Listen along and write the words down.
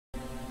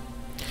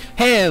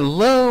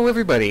Hello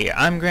everybody,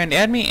 I'm Grand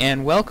Admi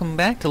and welcome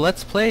back to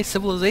Let's Play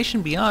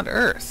Civilization Beyond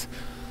Earth.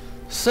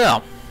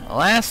 So,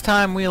 last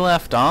time we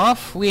left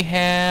off, we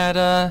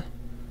had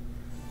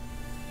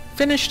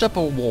finished up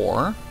a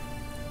war,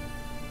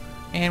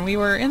 and we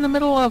were in the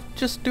middle of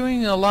just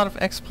doing a lot of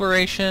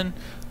exploration.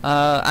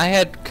 I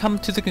had come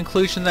to the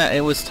conclusion that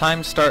it was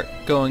time to start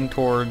going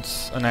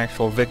towards an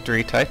actual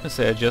victory type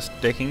instead of just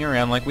dicking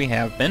around like we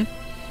have been.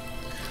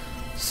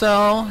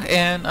 So,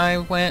 and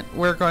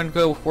we're going to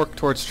go work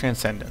towards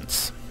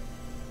transcendence.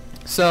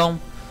 So,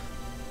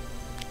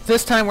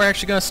 this time we're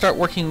actually going to start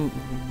working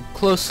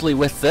closely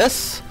with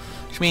this,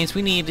 which means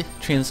we need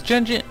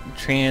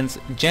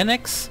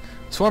transgenics,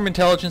 swarm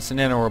intelligence, and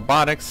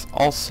nanorobotics.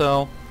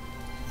 Also,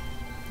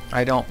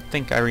 I don't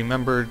think I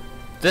remember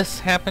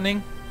this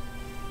happening,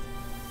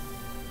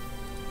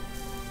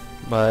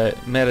 but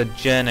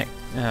metagenic,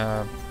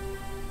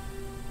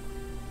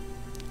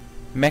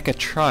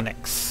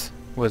 mechatronics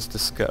was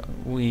discussed.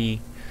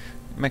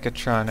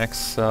 Mechatronics,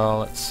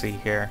 so let's see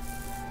here.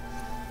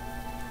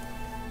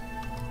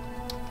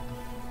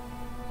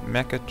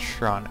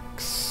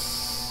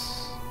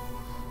 Mechatronics.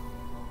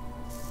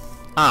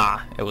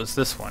 Ah, it was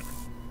this one.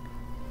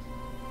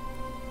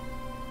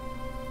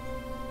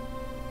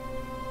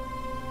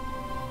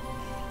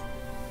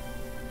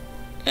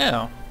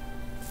 Oh.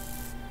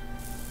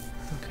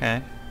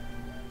 Okay.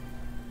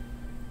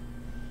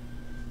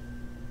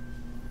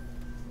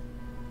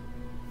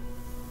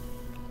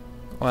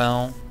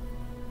 Well,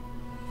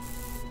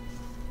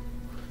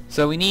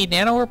 so we need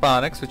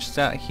nanorobotics, which is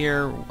out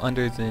here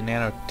under the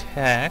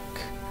nanotech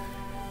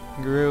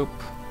group.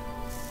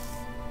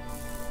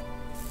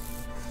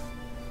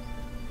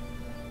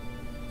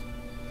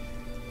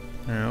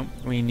 No,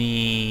 we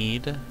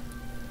need,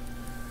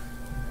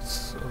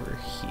 it's over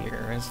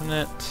here, isn't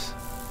it?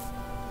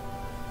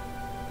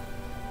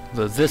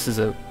 So this is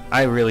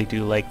I really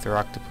do like their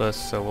octopus,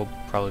 so we'll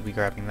probably be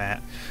grabbing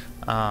that.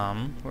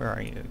 Where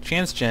are you?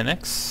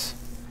 Transgenics.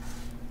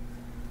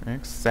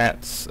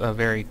 That's a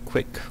very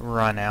quick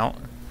run out.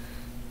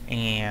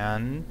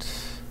 And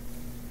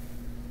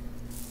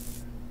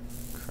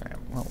crap,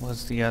 what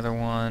was the other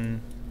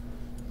one?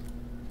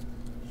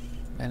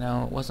 I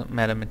know it wasn't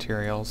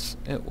metamaterials.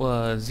 It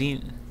was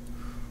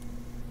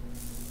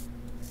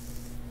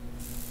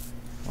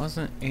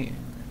wasn't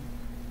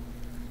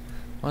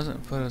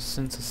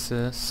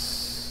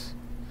photosynthesis.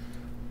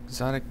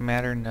 Exotic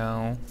matter,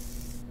 no.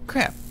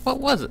 Crap, what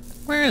was it?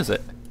 Where is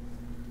it?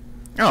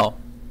 Oh.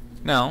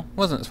 No,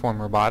 wasn't swarm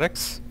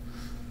robotics.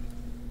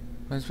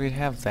 Because we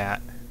have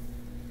that.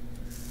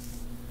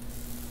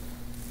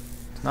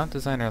 It's not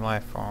designer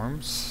life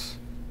forms.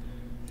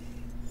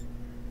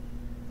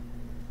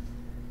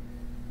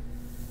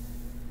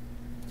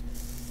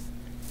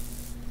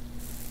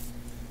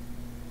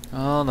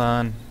 Hold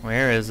on,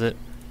 where is it?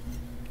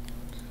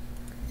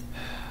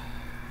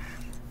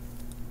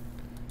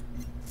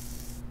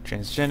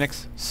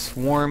 Transgenics,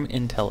 swarm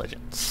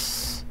intelligence.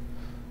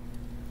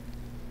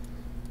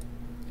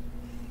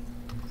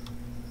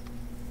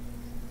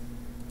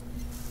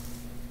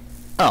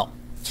 Oh,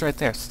 it's right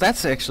there. So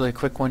that's actually a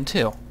quick one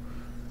too.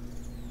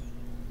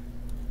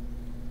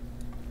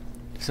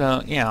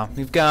 So yeah,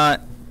 we've got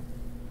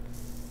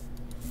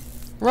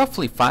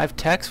roughly 5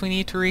 techs we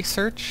need to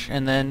research,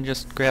 and then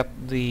just grab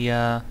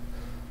the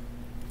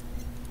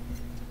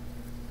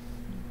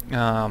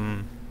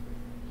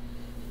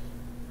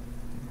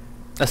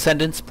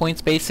ascendance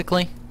points,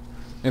 basically.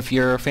 If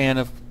you're a fan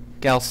of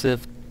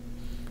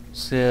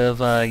Civ,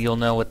 you'll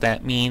know what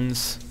that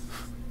means.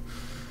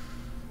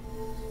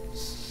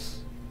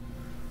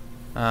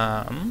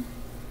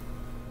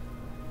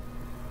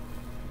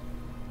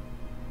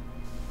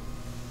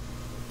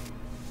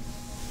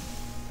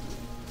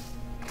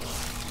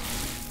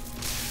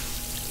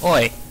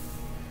 Oi.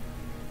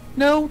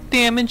 No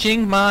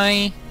damaging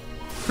my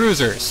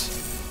cruisers.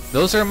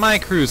 Those are my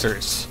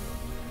cruisers.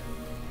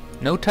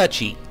 No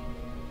touchy.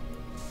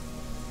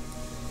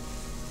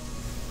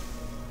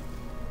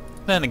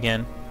 Then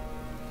again,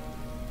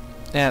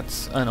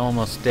 that's an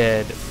almost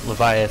dead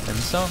Leviathan,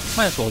 so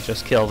might as well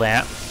just kill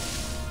that.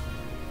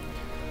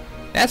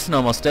 That's an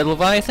almost dead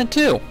Leviathan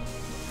too.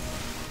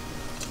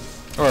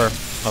 Or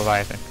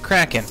Leviathan.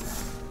 Kraken.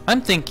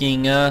 I'm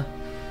thinking,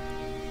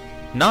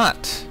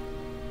 not.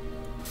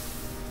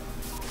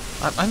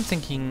 I'm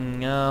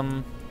thinking,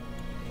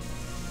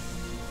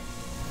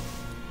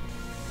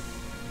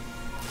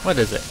 what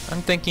is it?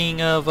 I'm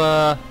thinking of,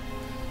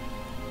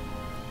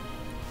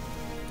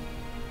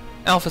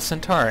 Alpha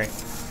Centauri.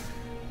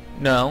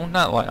 No,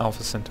 not like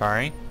Alpha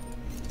Centauri.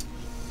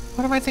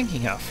 What am I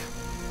thinking of?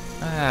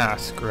 Ah,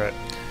 screw it.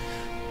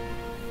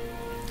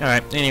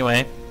 Alright,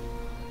 anyway.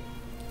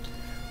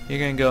 You're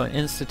going to go an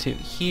institute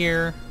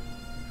here.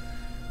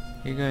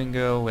 You're going to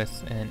go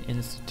with an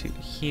institute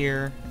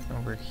here.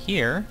 Over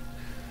here.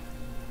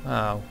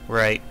 Oh,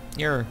 right.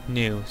 You're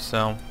new,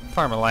 so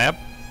Pharma Lab.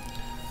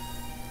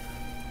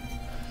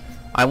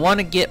 I want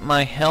to get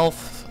my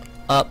health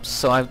up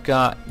so I've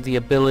got the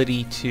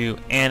ability to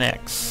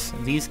annex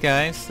these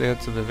guys.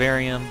 That's a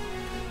vivarium.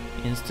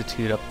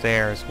 institute up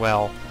there as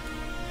well.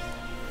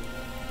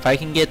 If I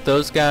can get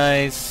those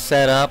guys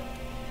set up,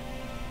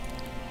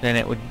 then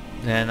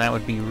that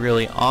would be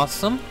really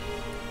awesome.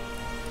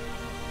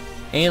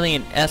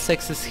 Alien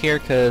Essex is here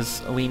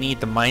because we need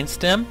the Mind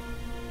Stem.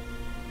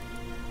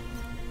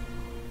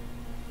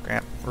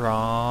 Crap,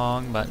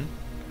 wrong button.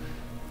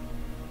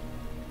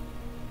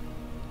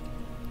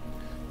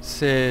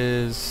 This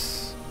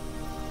is...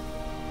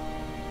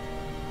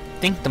 I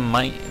think the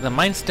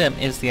Mind Stem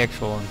is the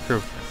actual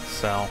improvement,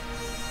 so...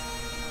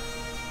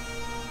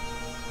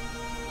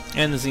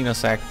 And the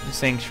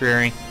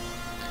Sanctuary.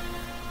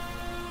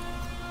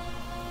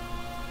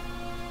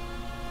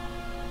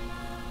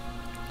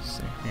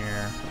 So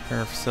here,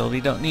 repair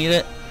facility, don't need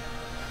it.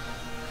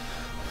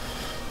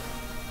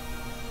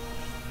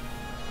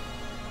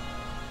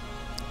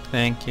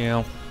 Thank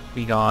you.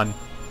 Be gone.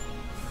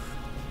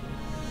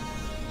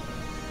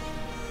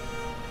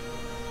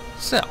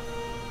 So,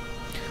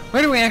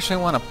 where do we actually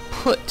want to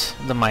put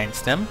the Mind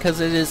Stem? Because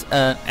it is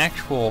an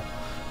actual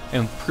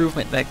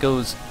improvement that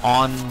goes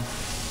on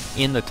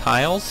in the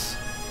tiles.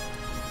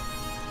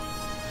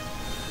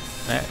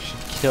 That should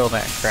kill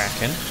that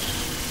Kraken.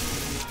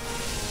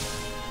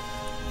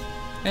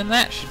 And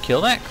that should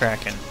kill that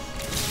Kraken.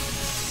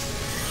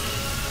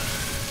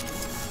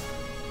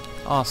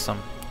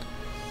 Awesome.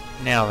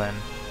 Now then,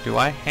 do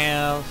I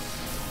have...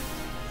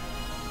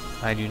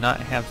 I do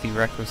not have the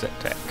requisite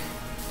tech.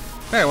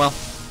 Very well.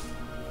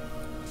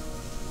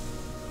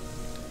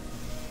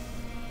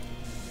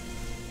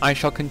 I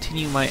shall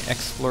continue my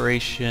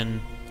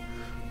exploration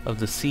of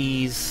the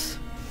seas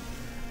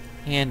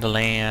and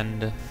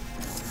land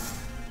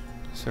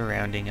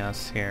surrounding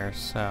us here.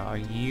 So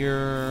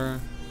you're...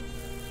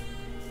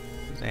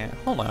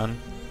 Hold on.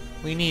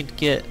 We need to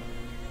get...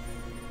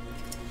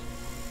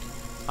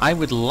 I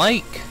would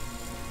like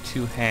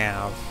to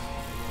have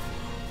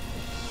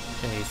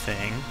a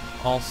thing.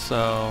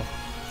 Also...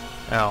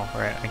 Oh,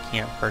 right, I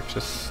can't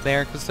purchase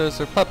there because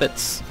those are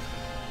puppets.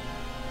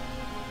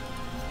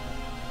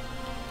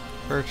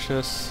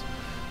 Purchase.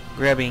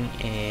 Grabbing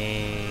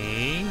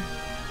a...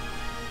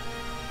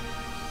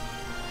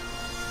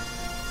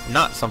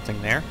 Not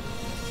something there.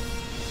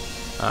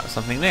 Not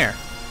something there.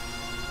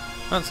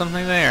 Not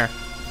something there.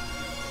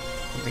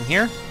 Something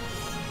here.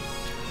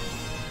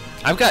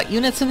 I've got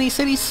units in these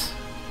cities?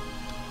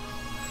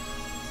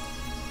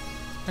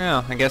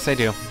 Oh, I guess I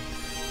do.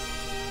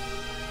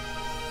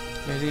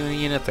 There's even a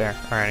unit there.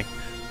 Alrighty.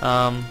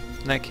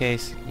 In that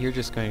case, you're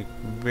just going to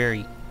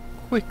very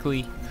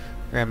quickly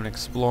grab an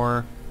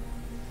explorer.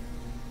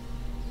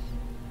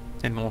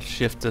 And we'll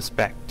shift this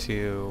back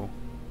to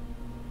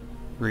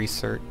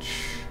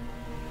research.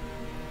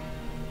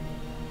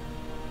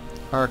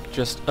 Arc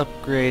just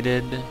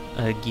upgraded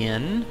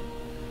again.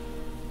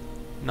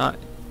 Not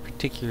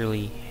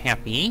particularly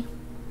happy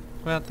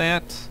about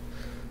that.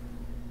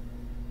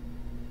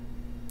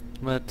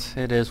 But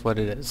it is what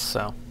it is,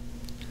 so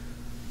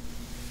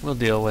we'll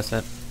deal with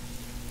it.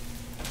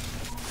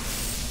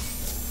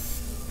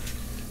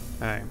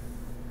 Alright.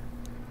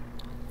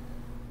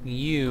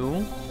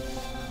 You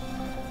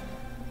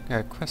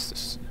gotta quest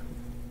this.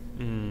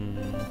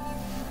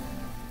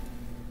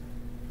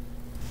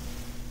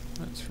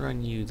 Let's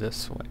run you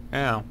this way.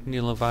 Ow,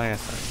 new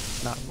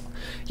Leviathan. Not.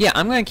 Yeah,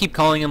 I'm gonna keep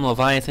calling them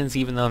Leviathans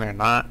even though they're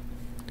not.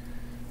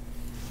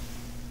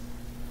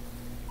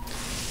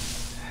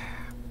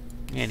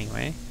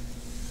 Anyway,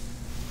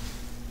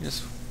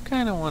 just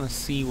kind of want to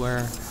see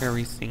where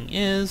everything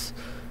is.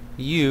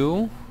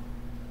 You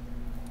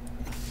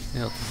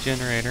built a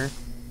generator.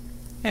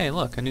 Hey,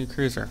 look, a new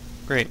cruiser.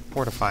 Great,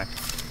 fortify.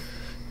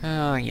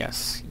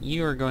 Yes,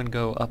 you are going to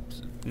go up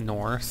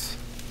north,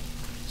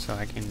 so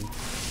I can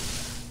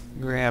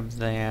grab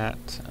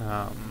that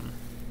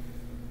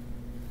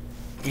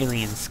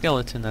alien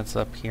skeleton that's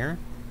up here.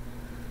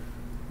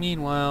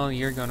 Meanwhile,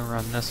 you're going to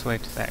run this way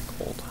to that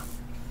gold.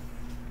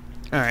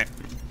 Alright.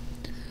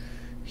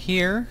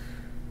 Here,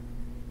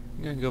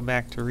 I'm going to go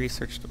back to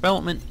research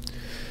development.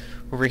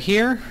 Over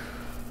here.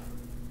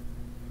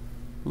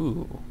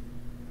 Ooh.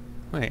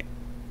 Wait.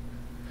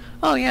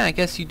 Oh yeah, I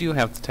guess you do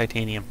have the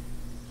titanium.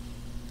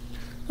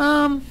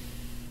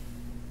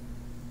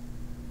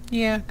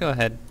 Yeah, go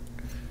ahead.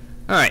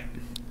 Alright.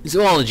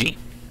 Zoology.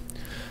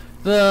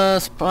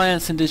 The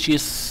plants and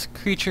indigenous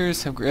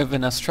creatures have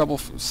given us trouble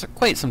for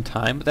quite some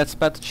time, but that's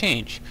about to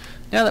change.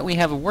 Now that we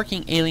have a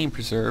working alien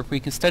preserve, we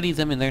can study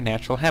them in their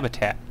natural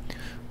habitat.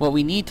 What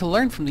we need to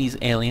learn from these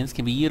aliens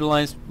can be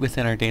utilized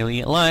within our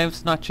daily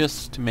lives, not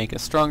just to make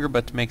us stronger,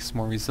 but to make us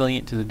more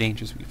resilient to the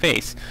dangers we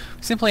face.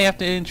 We simply have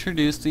to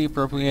introduce the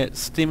appropriate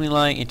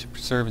stimuli into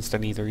preserve and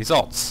study the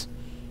results.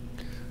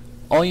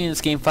 All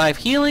units gain 5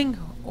 healing,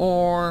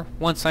 or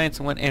 1 science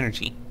and 1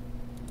 energy.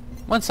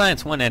 1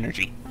 science, 1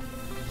 energy.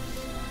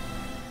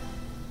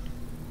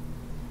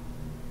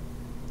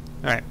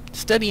 Alright,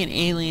 study an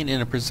alien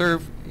in a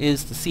preserve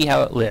is to see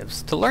how it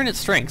lives, to learn its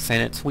strengths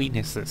and its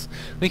weaknesses.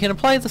 We can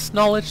apply this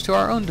knowledge to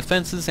our own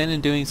defenses and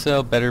in doing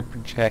so better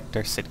protect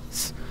our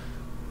cities.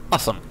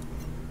 Awesome.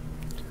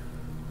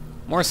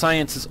 More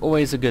science is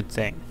always a good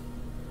thing.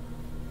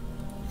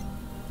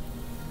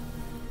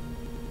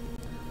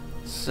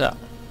 So.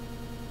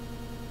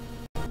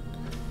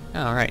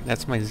 Alright,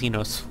 that's my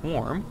Xeno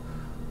swarm.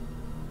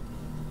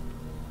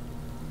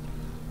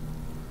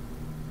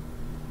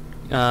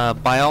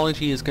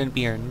 Biology is going to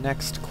be our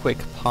next quick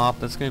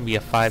pop. It's going to be a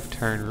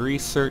 5-turn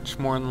research,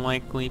 more than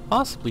likely.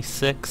 Possibly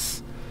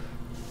 6.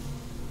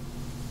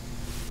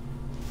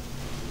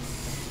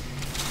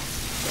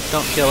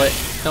 Don't kill it.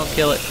 Don't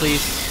kill it,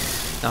 please.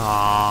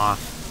 Aww,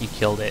 you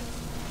killed it.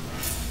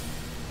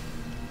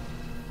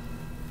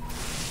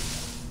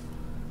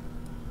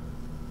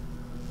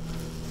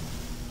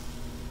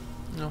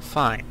 Oh,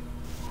 fine.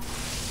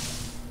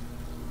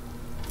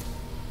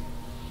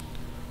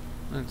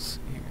 Let's see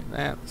here.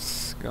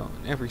 That's going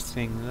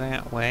everything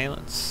that way.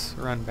 Let's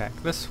run back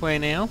this way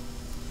now.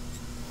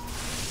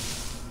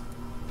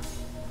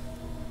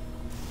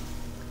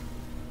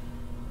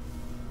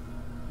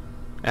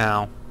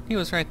 Ow. He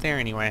was right there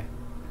anyway.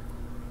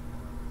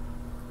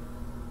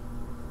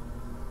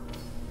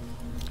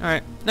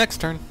 Alright, next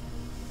turn.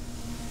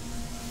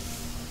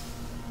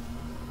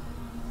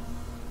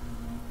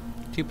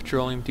 2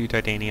 petroleum, 2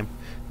 titanium.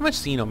 How much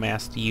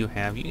xenomass do you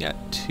have? You got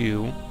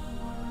 2.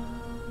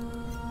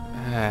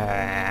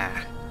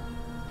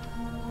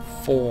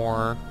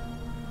 4.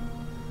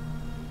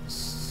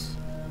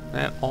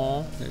 That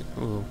all?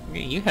 Ooh,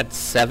 you had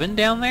 7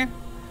 down there?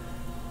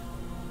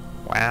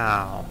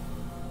 Wow.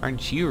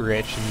 Aren't you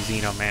rich in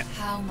xenomass?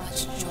 How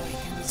much joy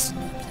can this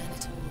new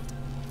planet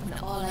hold, when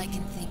all I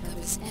can think of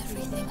is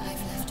everything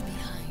I've left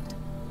behind?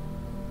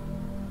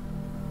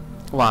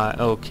 Why,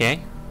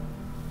 okay.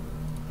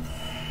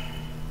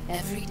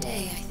 Every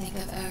day I think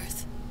of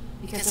Earth,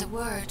 because a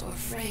word or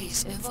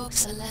phrase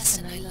evokes a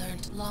lesson I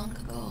learned long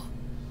ago,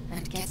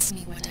 and gets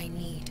me what I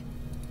need.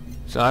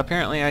 So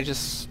apparently I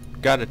just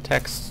got a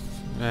text,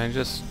 I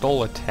just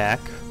stole a tech.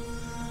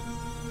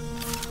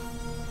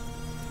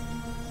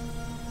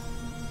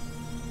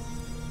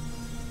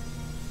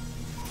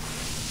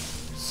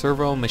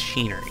 Servo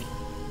machinery.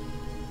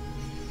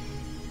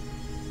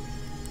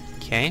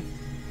 Okay.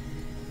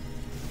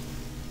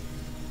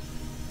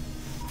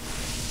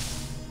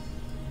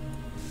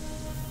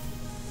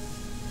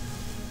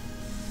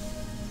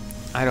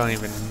 I don't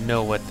even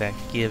know what that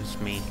gives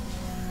me.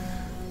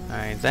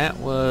 Alright, that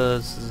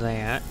was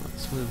that.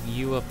 Let's move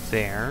you up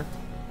there.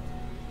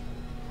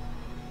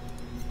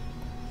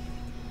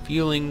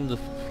 Fueling the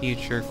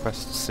future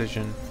quest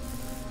decision.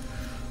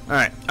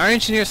 Alright, our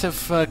engineers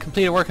have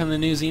completed work on the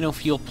new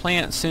xenofuel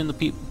plant. Soon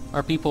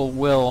our people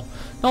will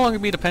no longer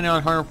be dependent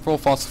on harmful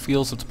fossil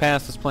fuels of the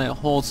past. This plant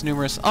holds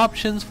numerous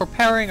options for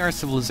powering our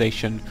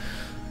civilization,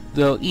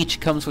 though each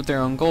comes with their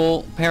own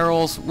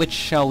perils. Which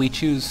shall we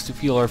choose to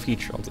fuel our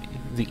future?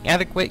 The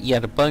adequate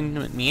yet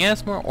abundant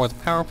miasma, or the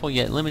powerful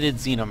yet limited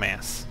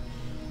xenomass?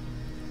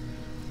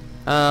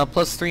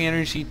 Plus 3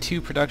 energy,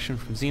 2 production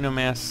from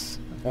xenomass,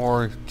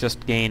 or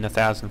just gain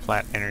 1,000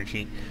 flat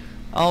energy.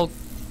 I'll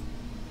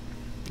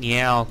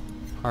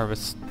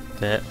harvest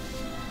it.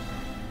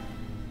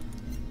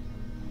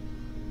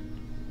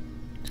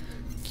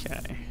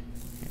 Okay.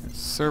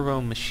 Servo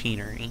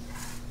machinery.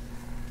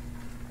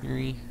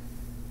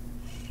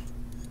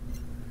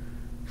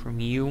 From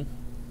you.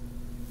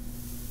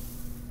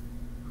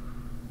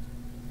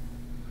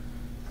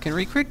 Can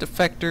recruit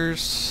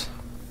defectors,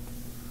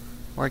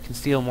 or I can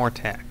steal more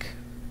tech.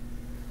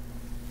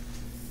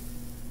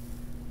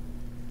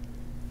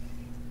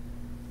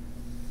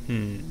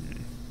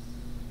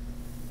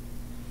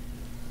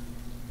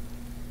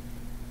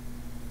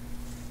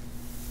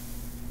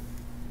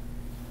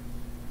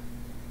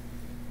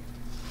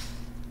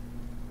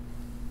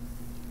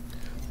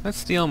 Let's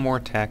steal more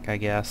tech, I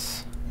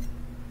guess.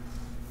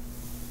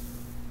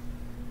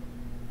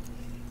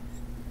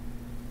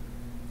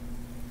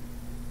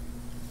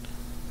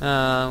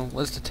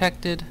 Was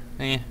detected.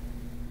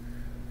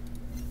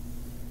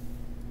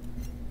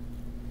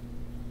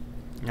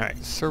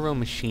 Alright, servo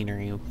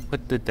machinery.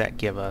 What did that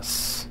give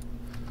us?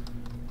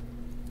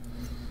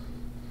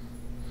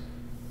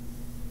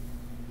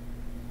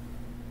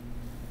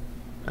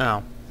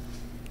 Oh.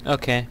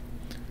 Okay.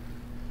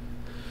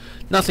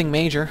 Nothing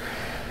major.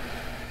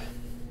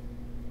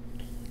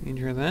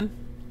 Major then.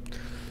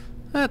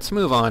 Let's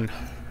move on.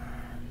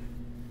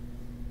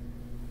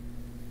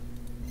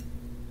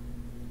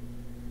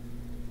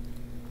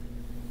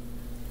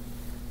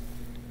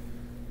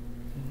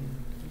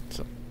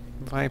 So,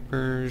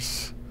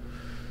 Vipers.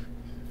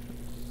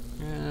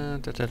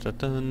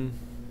 Dun.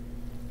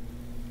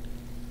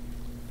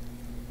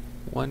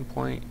 1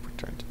 point per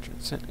turn to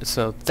transcend.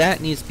 So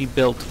that needs to be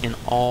built in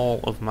all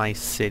of my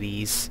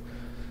cities,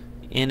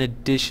 in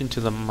addition to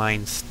the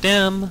mine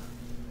stem.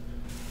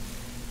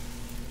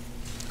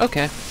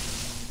 Okay.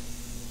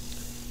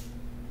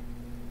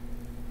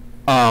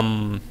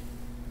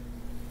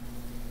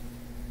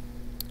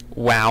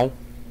 Wow.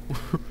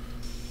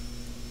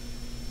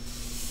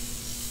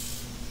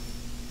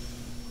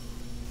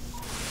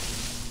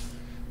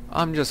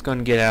 I'm just going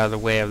to get out of the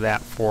way of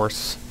that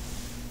force.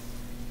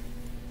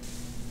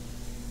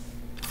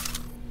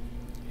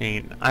 I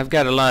mean, I've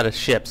got a lot of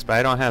ships, but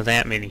I don't have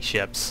that many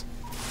ships.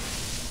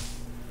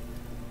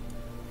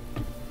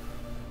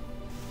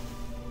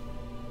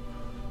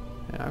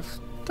 I've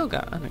still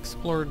got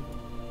unexplored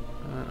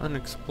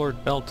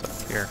belt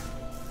up here.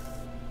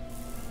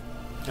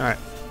 Alright.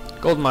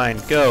 Gold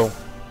mine, go.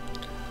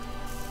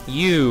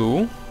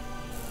 You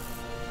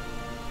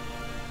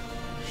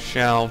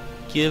shall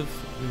give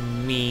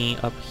me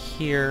up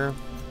here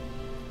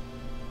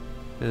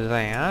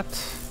that.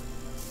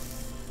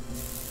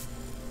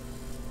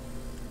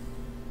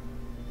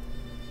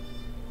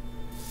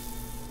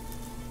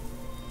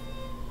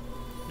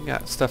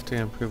 Got stuff to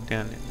improve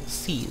down in the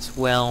sea as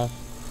well.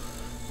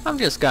 I've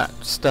just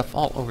got stuff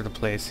all over the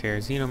place here.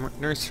 Xeno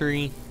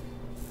Nursery,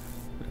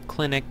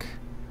 clinic.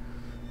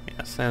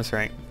 Yes, that's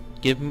right.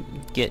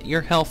 Get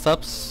your health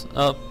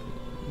up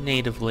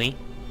natively.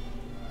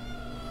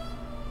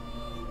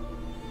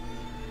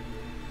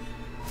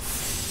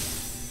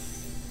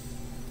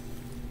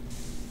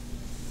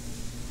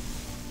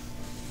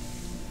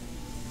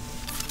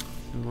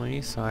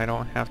 So I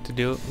don't have to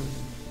do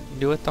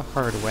it the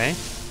hard way.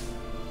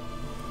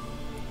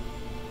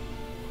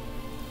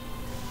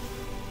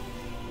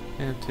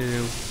 I have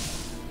to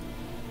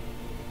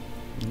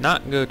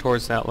not go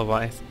towards that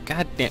Leviathan.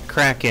 Goddamn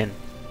Kraken!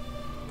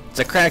 It's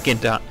a Kraken,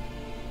 Doc.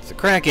 It's a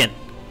Kraken!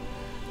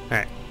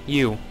 Alright,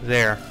 you,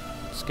 there.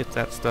 Let's get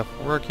that stuff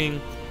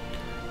working.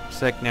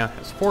 Sec now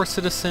has 4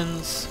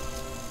 citizens.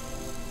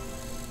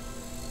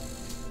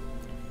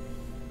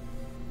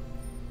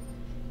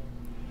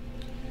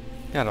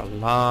 Got a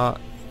lot.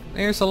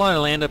 There's a lot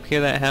of land up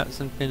here that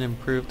hasn't been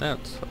improved.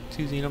 That's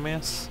 2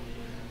 xenomass.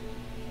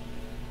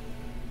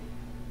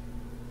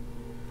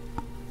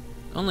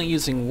 Only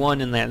using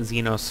 1 in that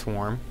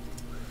xenoswarm.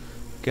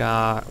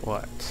 Got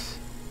what?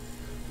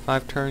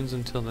 5 turns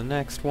until the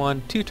next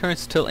one. 2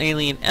 turns till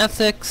alien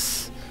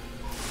ethics.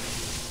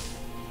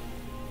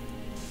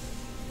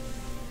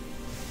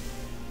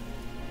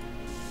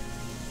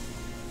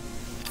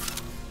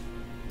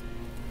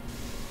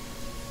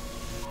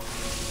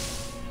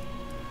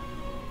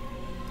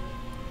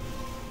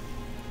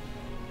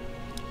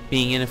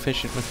 Being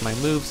inefficient with my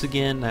moves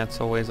again, that's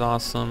always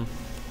awesome.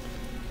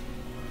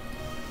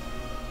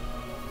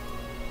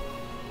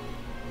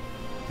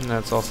 And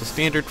that's also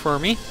standard for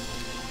me.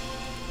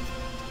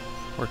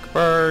 Work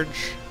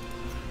barge.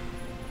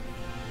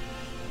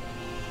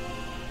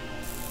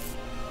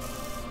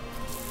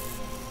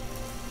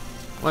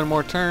 One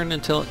more turn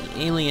until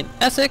alien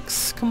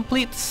ethics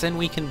completes and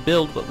we can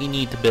build what we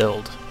need to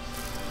build.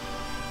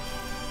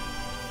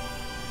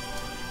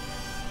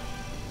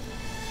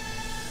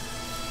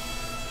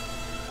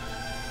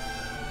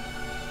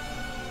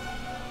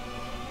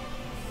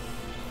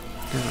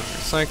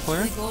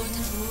 Recycler. The golden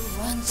rule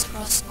runs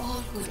across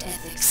all good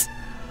ethics.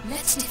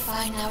 Let's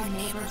define our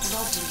neighbor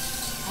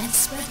globally and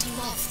spread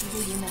love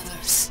through the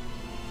universe.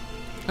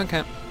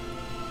 Okay.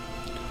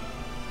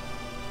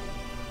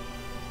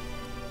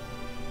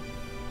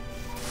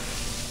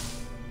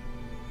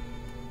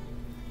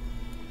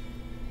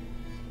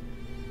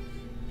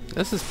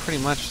 This is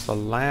pretty much the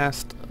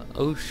last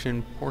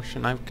ocean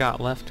portion I've got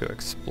left to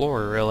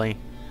explore, really.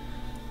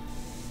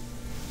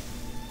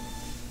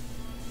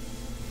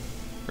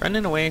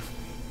 Running away.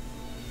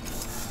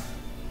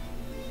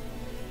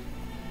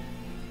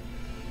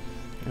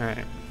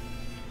 Alright.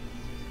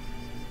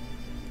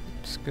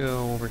 Let's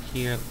go over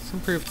here. Let's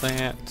improve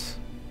that.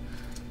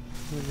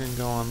 We're gonna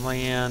go on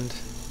land.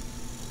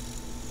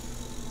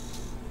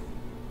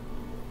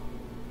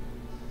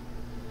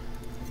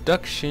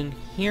 Abduction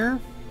here.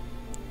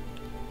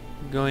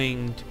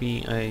 Going to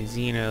be a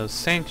Xeno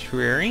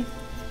sanctuary.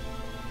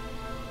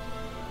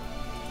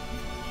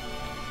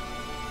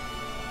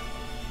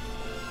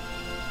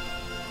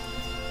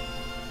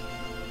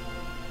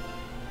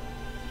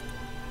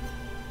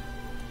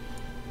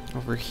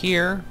 Over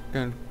here, we're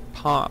going to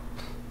pop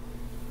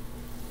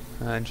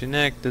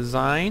genetic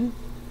design.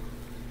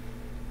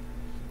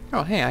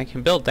 Oh, hey, I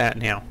can build that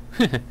now.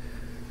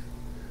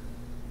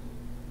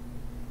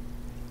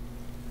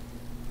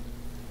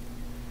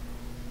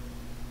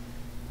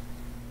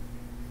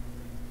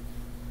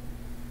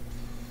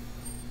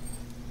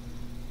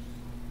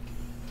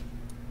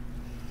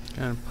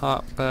 Gonna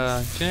pop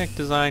genetic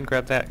design,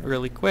 grab that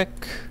really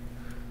quick.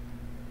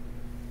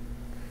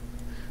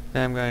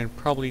 Then I'm going to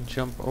probably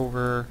jump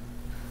over,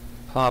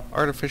 pop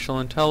artificial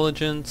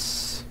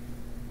intelligence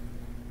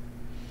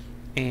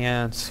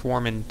and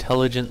swarm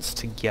intelligence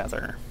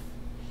together.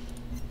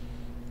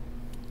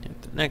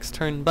 Hit the next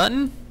turn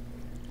button.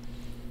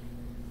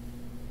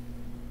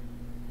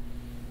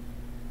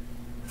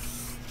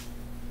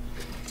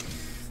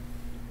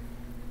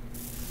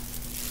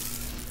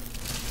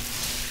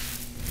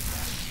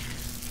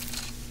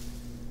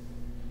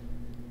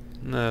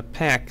 The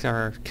pack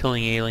are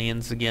killing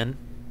aliens again.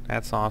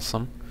 That's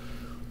awesome.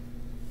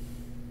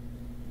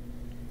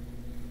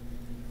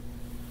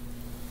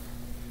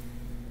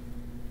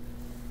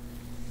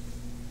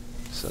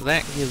 So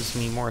that gives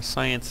me more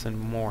science and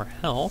more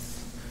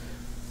health,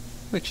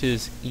 which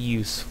is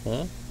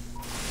useful.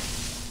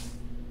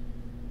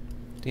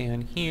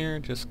 Down here,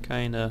 just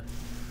kind of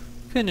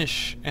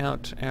finish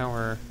out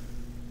our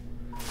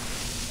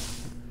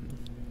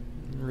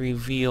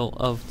reveal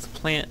of the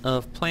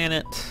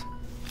planet.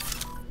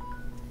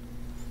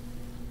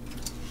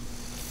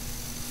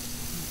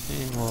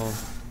 And we'll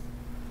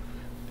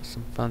get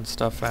some fun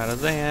stuff out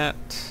of that.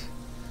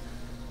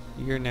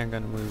 You're now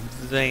going to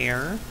move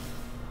there.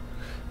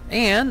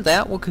 And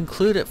that will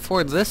conclude it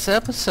for this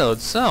episode.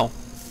 So,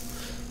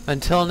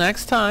 until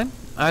next time,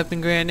 I've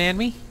been Grand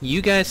Enemy.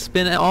 You guys have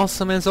been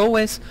awesome as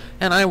always,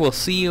 and I will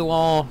see you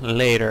all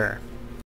later.